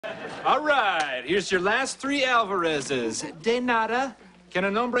All right, here's your last three Alvarezes. De nada. Can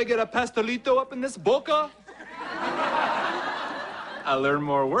a hombre get a pastelito up in this boca? I'll learn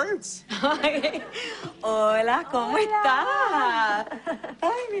more words. Ay, hola, ¿cómo estás?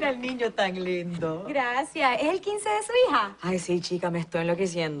 Ay, mira el niño tan lindo. Gracias. ¿Es el 15 de su hija? Ay, sí, chica, me estoy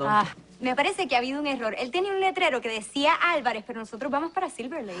enloqueciendo. Me parece que ha habido un error. Él tenía un letrero que decía Álvarez, pero nosotros vamos para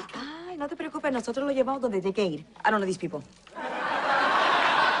Silver Lake. Ay, no te preocupes, nosotros lo llevamos donde tiene que ir. I don't know these people.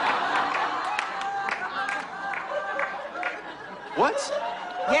 What?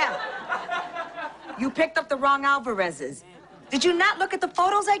 Yeah. You picked up the wrong Alvarezes. Did you not look at the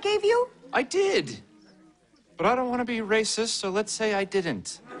photos I gave you? I did. But I don't want to be racist, so let's say I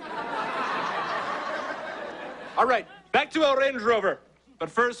didn't. All right, back to our Range Rover. But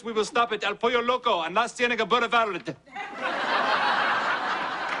first, we will stop at El Pollo Loco on La Cienega Boulevard.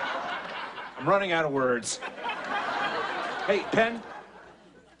 I'm running out of words. Hey, Pen.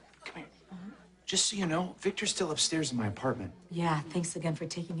 Come here. Just so you know, Victor's still upstairs in my apartment. Yeah, thanks again for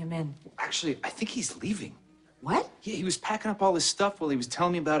taking him in. Actually, I think he's leaving. What? Yeah, he was packing up all his stuff while he was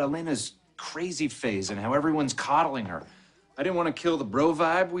telling me about Elena's crazy phase and how everyone's coddling her. I didn't want to kill the bro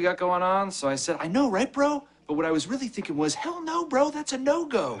vibe we got going on, so I said, I know, right, bro? But what I was really thinking was, hell no, bro, that's a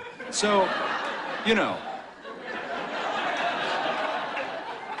no-go. So, you know,